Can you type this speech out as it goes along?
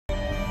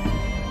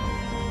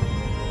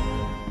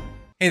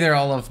Hey there,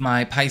 all of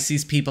my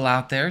Pisces people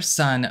out there,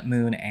 Sun,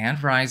 Moon,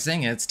 and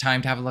Rising. It's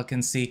time to have a look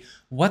and see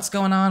what's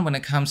going on when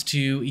it comes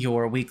to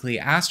your weekly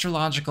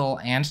astrological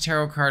and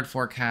tarot card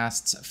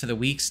forecasts for the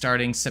week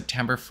starting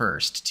September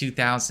 1st,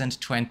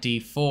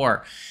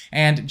 2024.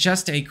 And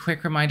just a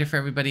quick reminder for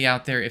everybody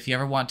out there, if you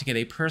ever want to get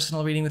a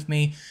personal reading with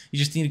me, you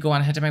just need to go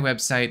on ahead to my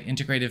website,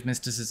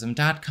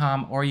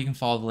 integrativemysticism.com, or you can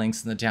follow the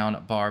links in the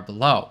down bar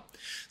below.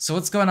 So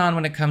what's going on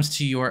when it comes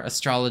to your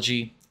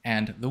astrology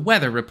and the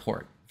weather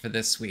report for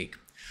this week?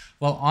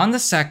 Well, on the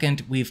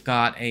 2nd, we've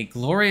got a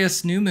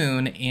glorious new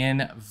moon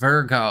in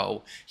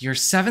Virgo, your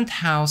 7th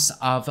house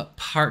of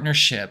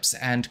partnerships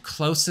and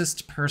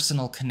closest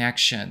personal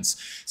connections.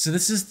 So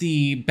this is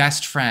the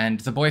best friend,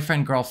 the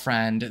boyfriend,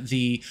 girlfriend,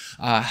 the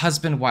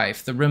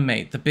husband-wife, the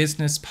roommate, the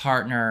business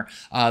partner,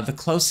 the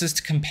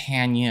closest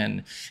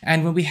companion.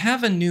 And when we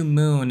have a new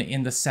moon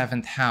in the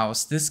 7th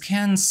house, this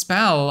can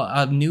spell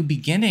a new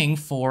beginning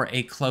for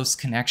a close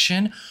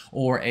connection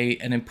or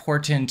an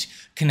important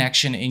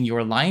connection in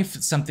your life,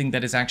 something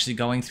that is actually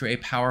going through a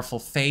powerful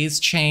phase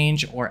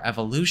change or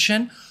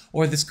evolution.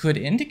 Or this could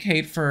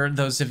indicate, for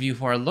those of you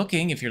who are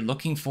looking, if you're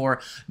looking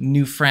for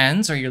new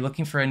friends, or you're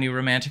looking for a new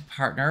romantic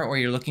partner, or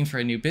you're looking for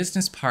a new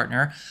business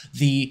partner,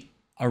 the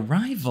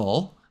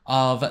arrival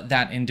of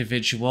that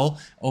individual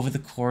over the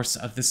course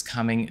of this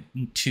coming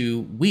 2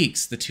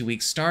 weeks, the 2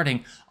 weeks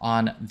starting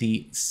on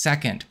the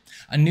 2nd.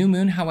 A new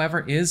moon,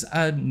 however, is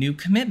a new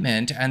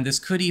commitment, and this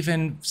could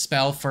even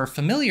spell for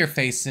familiar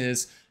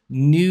faces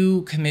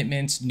new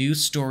commitments, new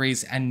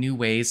stories, and new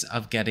ways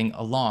of getting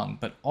along.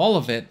 But all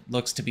of it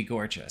looks to be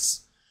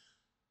gorgeous.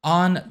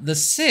 On the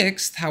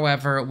 6th,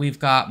 however, we've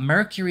got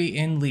Mercury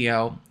in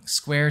Leo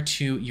square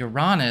to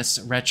Uranus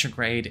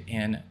retrograde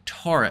in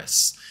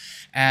Taurus.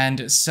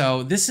 And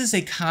so this is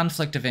a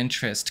conflict of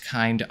interest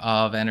kind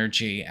of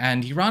energy.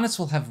 And Uranus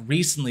will have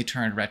recently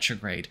turned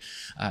retrograde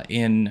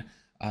in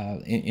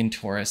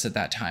Taurus at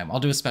that time.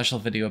 I'll do a special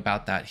video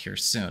about that here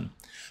soon.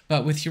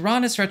 But with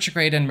Uranus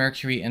retrograde and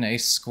Mercury in a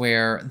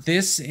square,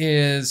 this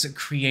is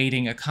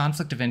creating a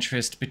conflict of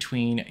interest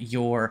between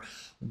your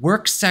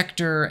work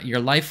sector, your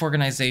life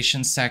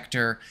organization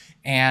sector,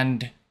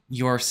 and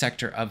your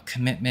sector of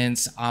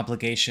commitments,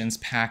 obligations,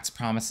 pacts,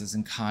 promises,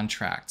 and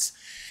contracts.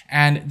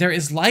 And there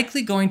is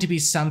likely going to be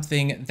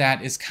something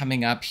that is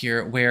coming up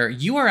here where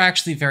you are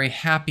actually very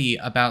happy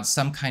about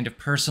some kind of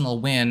personal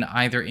win,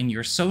 either in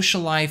your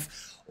social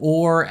life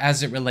or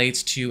as it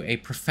relates to a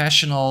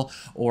professional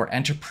or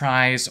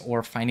enterprise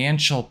or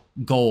financial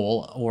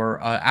goal or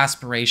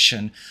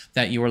aspiration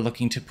that you are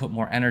looking to put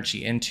more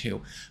energy into.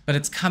 But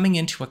it's coming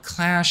into a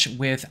clash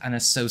with an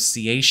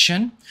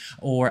association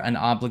or an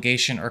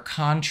obligation or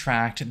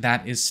contract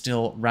that is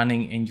still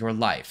running in your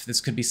life.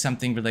 This could be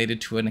something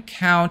related to an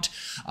account,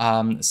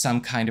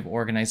 some kind of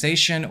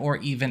organization, or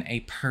even a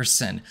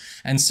person.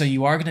 And so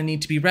you are going to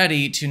need to be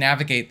ready to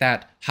navigate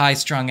that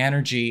high-strung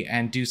energy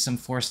and do some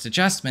forced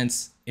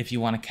adjustments if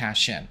you want to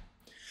cash in.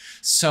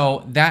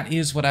 So that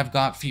is what I've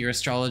got for your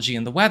astrology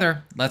and the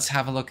weather. Let's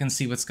have a look and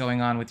see what's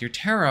going on with your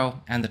tarot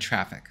and the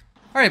traffic.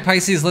 All right,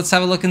 Pisces, let's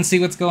have a look and see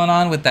what's going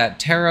on with that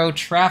tarot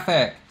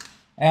traffic.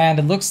 And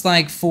it looks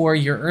like for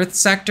your Earth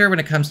sector, when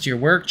it comes to your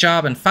work,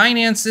 job, and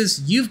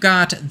finances, you've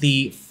got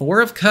the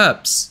Four of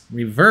Cups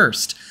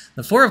reversed.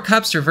 The Four of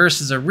Cups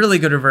reversed is a really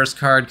good reverse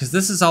card because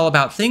this is all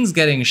about things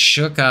getting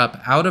shook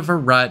up out of a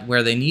rut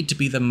where they need to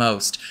be the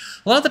most.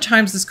 A lot of the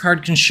times this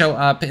card can show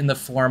up in the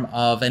form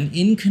of an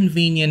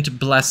inconvenient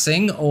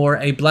blessing or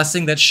a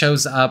blessing that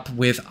shows up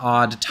with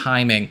odd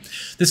timing.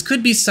 This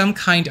could be some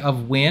kind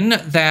of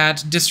win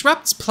that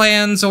disrupts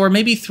plans or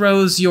maybe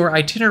throws your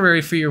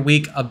itinerary for your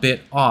week a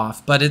bit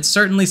off, but it's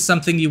certainly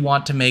something you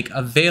want to make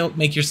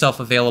yourself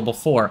available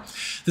for.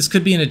 This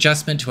could be an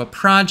adjustment to a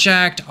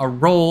project, a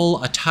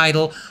role, a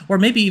title, or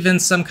maybe even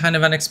some kind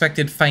of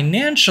unexpected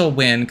financial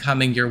win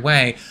coming your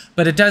way,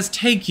 but it does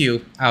take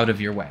you out of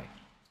your way.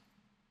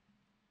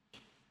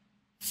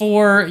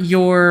 For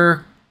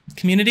your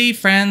community,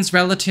 friends,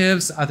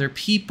 relatives, other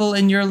people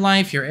in your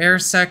life, your air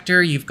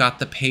sector, you've got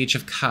the Page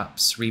of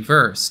Cups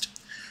reversed.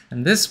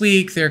 And this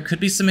week, there could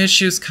be some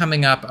issues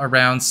coming up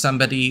around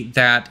somebody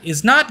that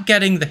is not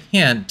getting the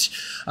hint,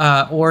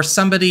 or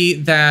somebody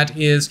that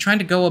is trying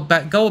to go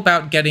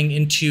about getting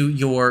into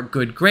your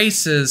good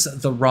graces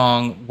the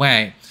wrong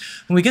way.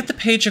 When we get the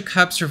Page of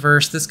Cups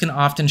reversed, this can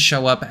often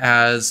show up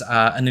as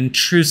an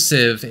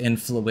intrusive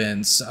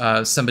influence,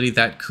 somebody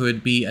that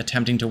could be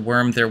attempting to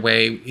worm their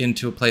way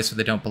into a place where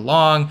they don't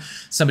belong,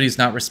 somebody who's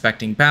not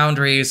respecting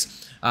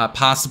boundaries.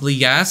 Possibly,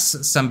 yes,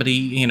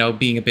 somebody,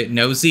 being a bit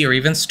nosy or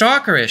even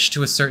stalkerish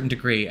to a certain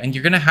degree, and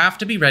you're going to have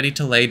to be ready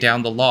to lay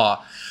down the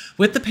law.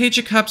 With the Page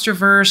of Cups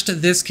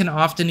reversed, this can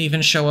often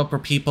even show up where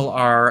people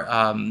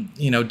are,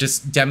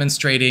 just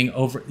demonstrating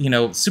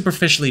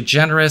superficially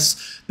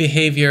generous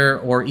behavior,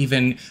 or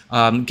even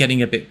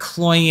getting a bit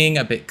cloying,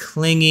 a bit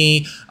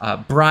clingy,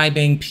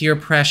 bribing, peer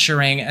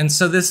pressuring. And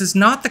so this is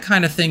not the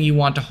kind of thing you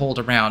want to hold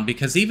around,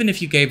 because even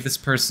if you gave this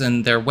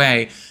person their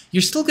way,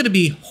 you're still going to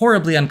be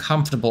horribly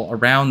uncomfortable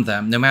around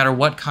them, no matter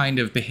what kind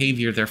of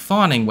behavior they're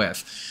fawning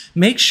with.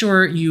 Make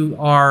sure you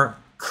are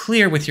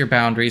clear with your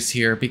boundaries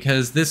here,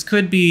 because this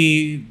could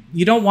be,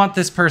 you don't want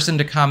this person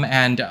to come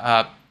and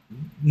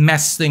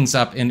mess things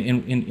up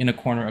in a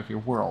corner of your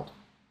world.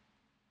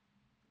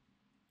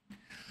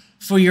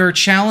 For your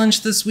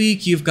challenge this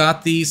week, you've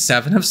got the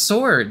Seven of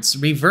Swords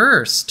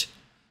reversed,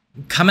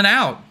 coming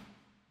out.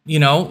 You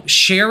know,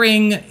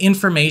 sharing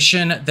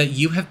information that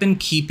you have been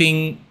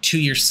keeping to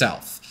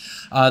yourself.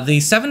 The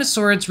Seven of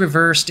Swords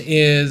reversed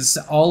is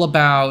all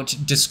about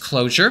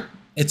disclosure.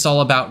 It's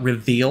all about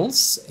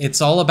reveals. It's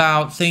all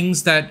about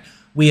things that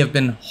we have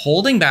been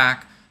holding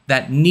back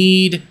that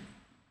need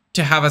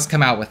to have us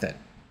come out with it,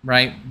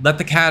 right? Let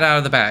the cat out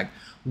of the bag.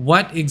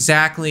 What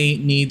exactly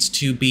needs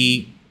to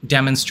be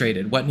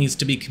demonstrated? What needs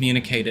to be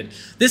communicated?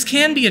 This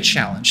can be a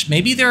challenge.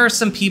 Maybe there are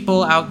some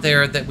people out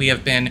there that we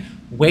have been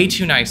way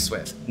too nice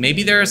with.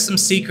 Maybe there are some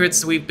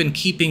secrets that we've been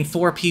keeping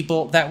for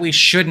people that we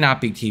should not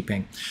be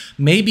keeping.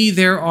 Maybe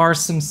there are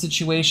some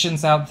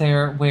situations out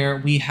there where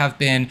we have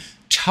been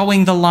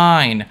towing the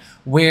line,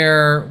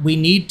 where we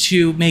need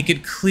to make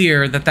it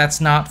clear that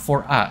that's not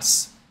for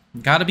us.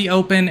 You've got to be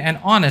open and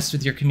honest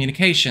with your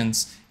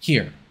communications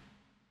here.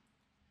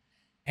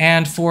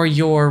 And for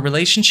your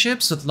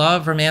relationships with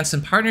love, romance,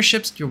 and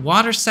partnerships, your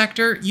water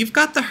sector, you've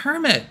got the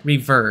Hermit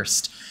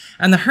reversed.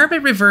 And the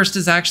Hermit reversed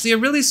is actually a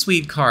really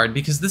sweet card,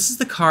 because this is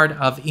the card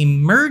of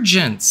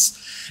emergence.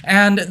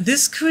 And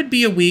this could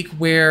be a week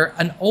where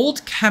an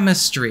old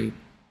chemistry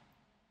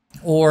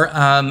or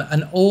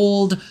an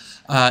old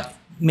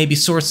maybe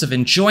source of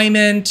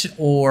enjoyment,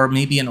 or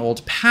maybe an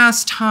old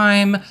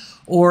pastime,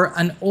 or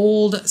an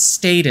old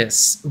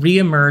status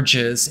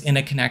reemerges in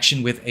a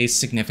connection with a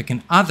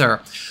significant other.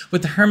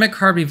 With the Hermit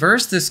card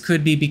reversed, this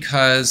could be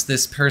because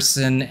this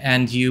person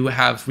and you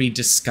have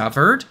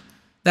rediscovered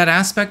that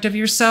aspect of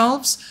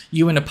yourselves,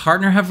 you and a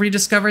partner have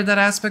rediscovered that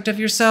aspect of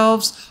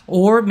yourselves,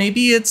 or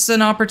maybe it's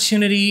an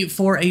opportunity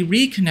for a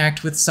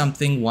reconnect with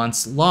something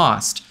once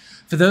lost.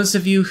 For those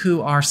of you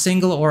who are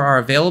single or are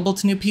available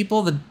to new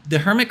people, the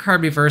Hermit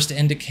card reversed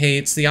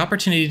indicates the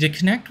opportunity to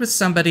connect with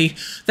somebody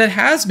that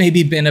has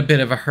maybe been a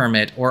bit of a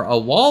hermit or a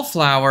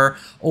wallflower,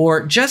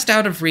 or just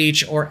out of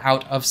reach or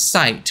out of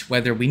sight,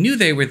 whether we knew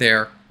they were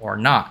there or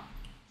not.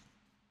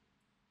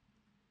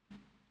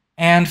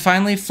 And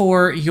finally,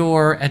 for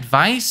your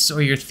advice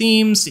or your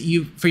themes,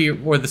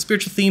 or the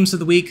spiritual themes of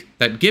the week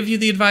that give you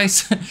the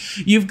advice,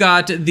 you've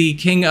got the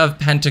King of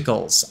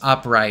Pentacles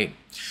upright.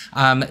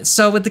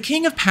 So with the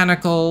King of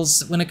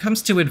Pentacles, when it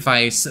comes to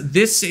advice,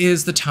 this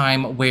is the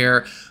time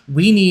where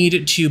we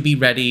need to be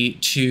ready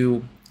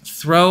to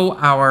throw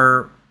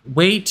our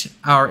weight,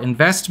 our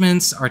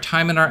investments, our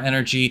time, and our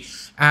energy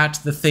at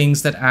the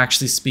things that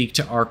actually speak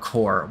to our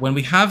core. When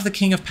we have the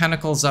King of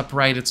Pentacles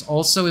upright, it's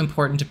also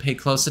important to pay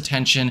close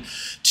attention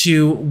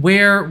to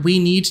where we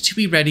need to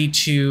be ready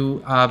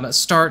to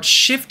start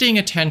shifting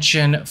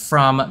attention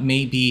from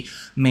maybe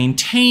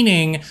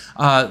maintaining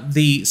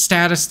the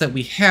status that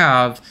we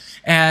have,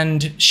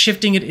 and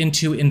shifting it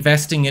into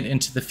investing it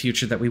into the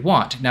future that we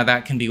want. Now,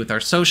 that can be with our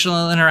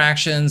social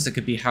interactions, it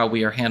could be how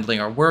we are handling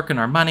our work and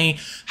our money,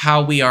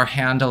 how we are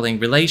handling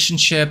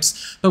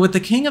relationships. But with the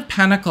King of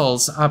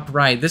Pentacles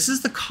upright, this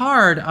is the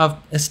card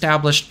of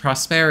established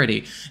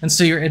prosperity. And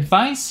so your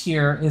advice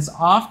here is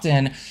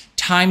often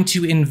time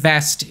to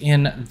invest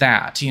in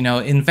that, you know,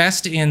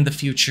 invest in the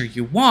future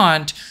you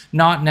want,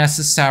 not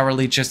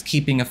necessarily just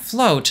keeping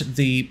afloat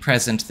the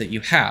present that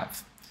you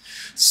have.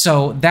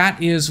 So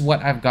that is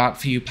what I've got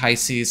for you,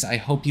 Pisces. I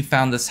hope you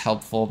found this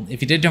helpful.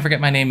 If you did, don't forget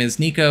my name is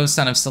Nico,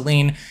 Son of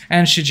Selene,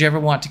 and should you ever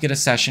want to get a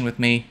session with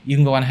me, you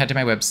can go on ahead to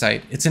my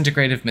website. It's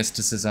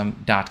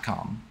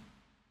integrativemysticism.com.